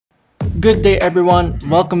Good day everyone,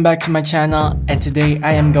 welcome back to my channel, and today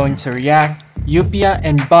I am going to react Yupia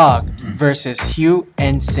and Bog versus Hue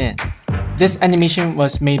and Syn. This animation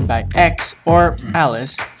was made by X or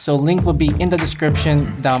Alyce, so link will be in the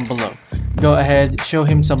description down below. Go ahead, show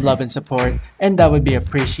him some love and support, and that would be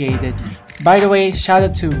appreciated. By the way, shout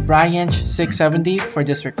out to Brianch670 for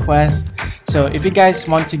this request. So if you guys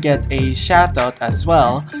want to get a shout out as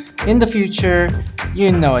well in the future,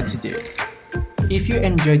 you know what to do. If you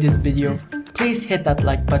enjoyed this video, please hit that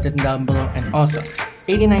like button down below, and also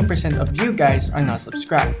 89% of you guys are not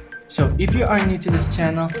subscribed. So if you are new to this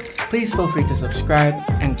channel, please feel free to subscribe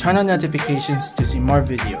and turn on notifications to see more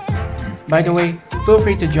videos. By the way, feel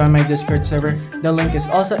free to join my Discord server, the link is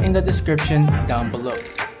also in the description down below.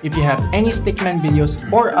 If you have any Stickman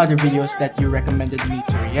videos or other videos that you recommended me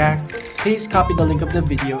to react, please copy the link of the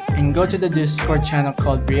video and go to the Discord channel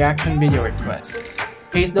called Reaction Video Request.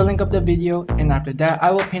 Paste the link of the video, and after that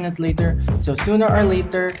I will pin it later, so sooner or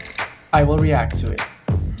later I will react to it.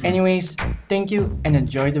 Anyways, thank you and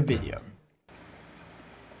enjoy the video.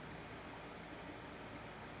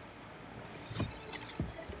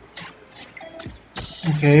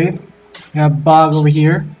 Okay, we have Bog over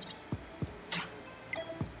here.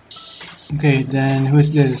 Okay, then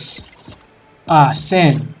who's this?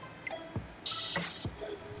 Syn.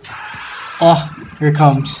 Oh, here it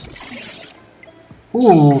comes.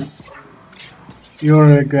 Ooh, you'll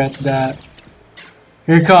regret that.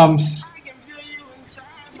 Here it comes.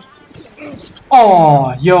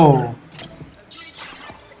 Oh, yo.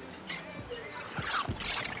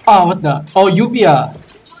 Oh, what the? Oh, Yupia.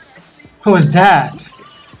 Who is that?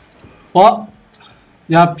 What?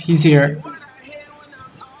 Yup, he's here.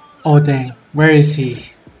 Oh, dang. Where is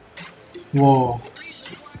he? Whoa.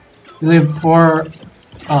 You lived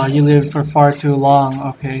for far too long.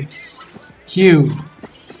 Okay. Hue.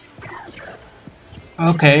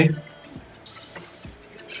 Okay.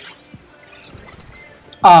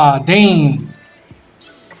 Dang.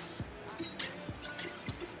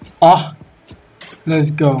 Oh,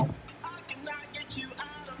 let's go.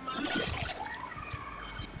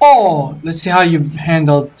 Oh, let's see how you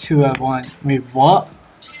handled two at one. Wait, what?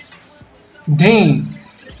 Dang.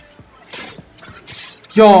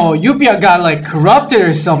 Yo, Yupia got like corrupted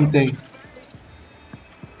or something.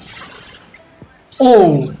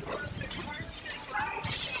 Oh!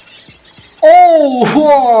 Oh!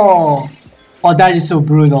 Whoa! Oh, that is so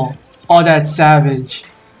brutal. Oh, that's savage.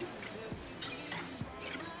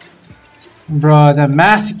 Bro, the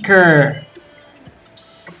massacre.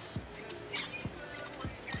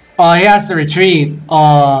 Oh, he has to retreat.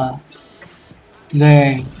 Oh,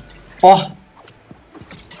 dang. Oh.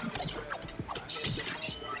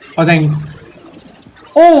 Oh, dang.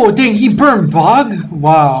 Oh, dang, he burned Bog?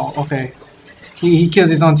 Wow, okay. He killed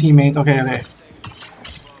his own teammate. Okay, okay.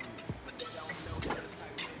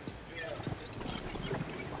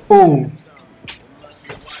 Oh.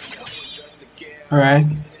 Alright.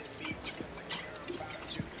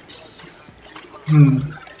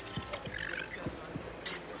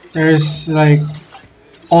 There's like...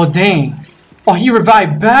 Oh, dang. Oh, he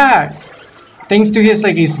revived back! Thanks to his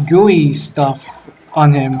gooey stuff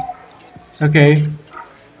on him. Okay.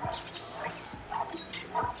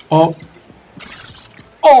 Oh.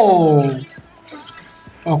 Oh!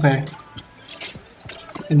 Okay.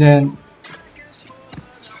 And then...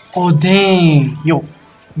 Oh, dang! Yo!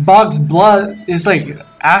 Bog's blood is like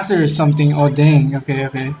acid or something. Oh, dang. Okay,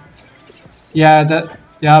 okay. Yeah, that...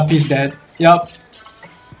 Yup, he's dead. Yup.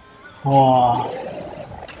 Oh.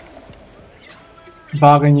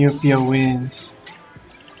 Bog and Yupia wins.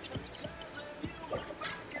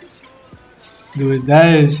 Dude,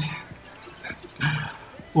 that is...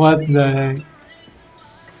 What the heck?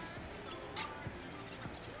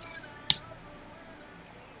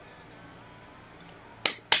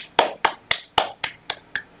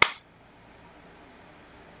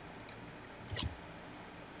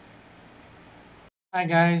 Hi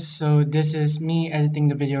guys, so this is me editing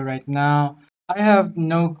the video right now. I have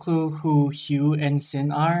no clue who Hue and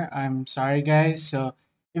Syn are. I'm sorry guys. So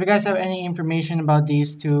if you guys have any information about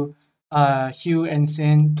these two, Hue and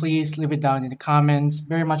Syn, please leave it down in the comments.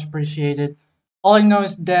 Very much appreciated. All I know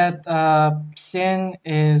is that Syn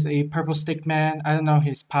is a purple stick man. I don't know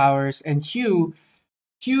his powers. And Hue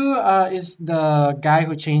is the guy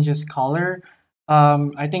who changes color.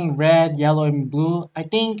 I think red, yellow, and blue. I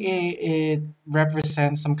think it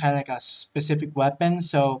represents some kind of like a specific weapon.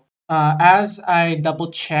 So as I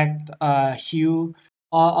double checked Hue,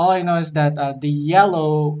 all I know is that the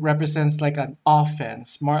yellow represents like an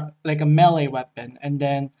offense, more like a melee weapon, and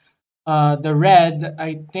then the red,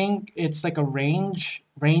 I think it's like a range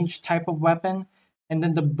type of weapon, and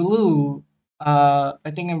then the blue,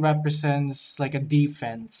 I think it represents like a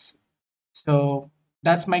defense. So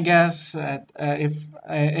that's my guess.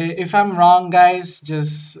 If I'm wrong, guys,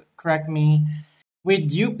 just correct me. With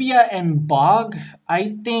Yupia and Bog,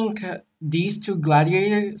 I think these two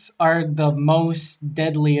gladiators are the most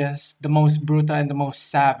deadliest, the most brutal, and the most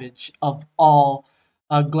savage of all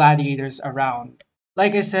gladiators around.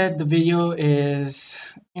 Like I said, the video is,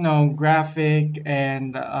 graphic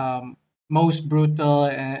and most brutal,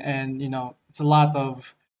 and it's a lot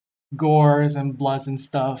of gores and bloods and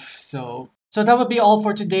stuff. So that would be all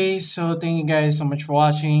for today. So thank you guys so much for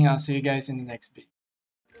watching. I'll see you guys in the next video.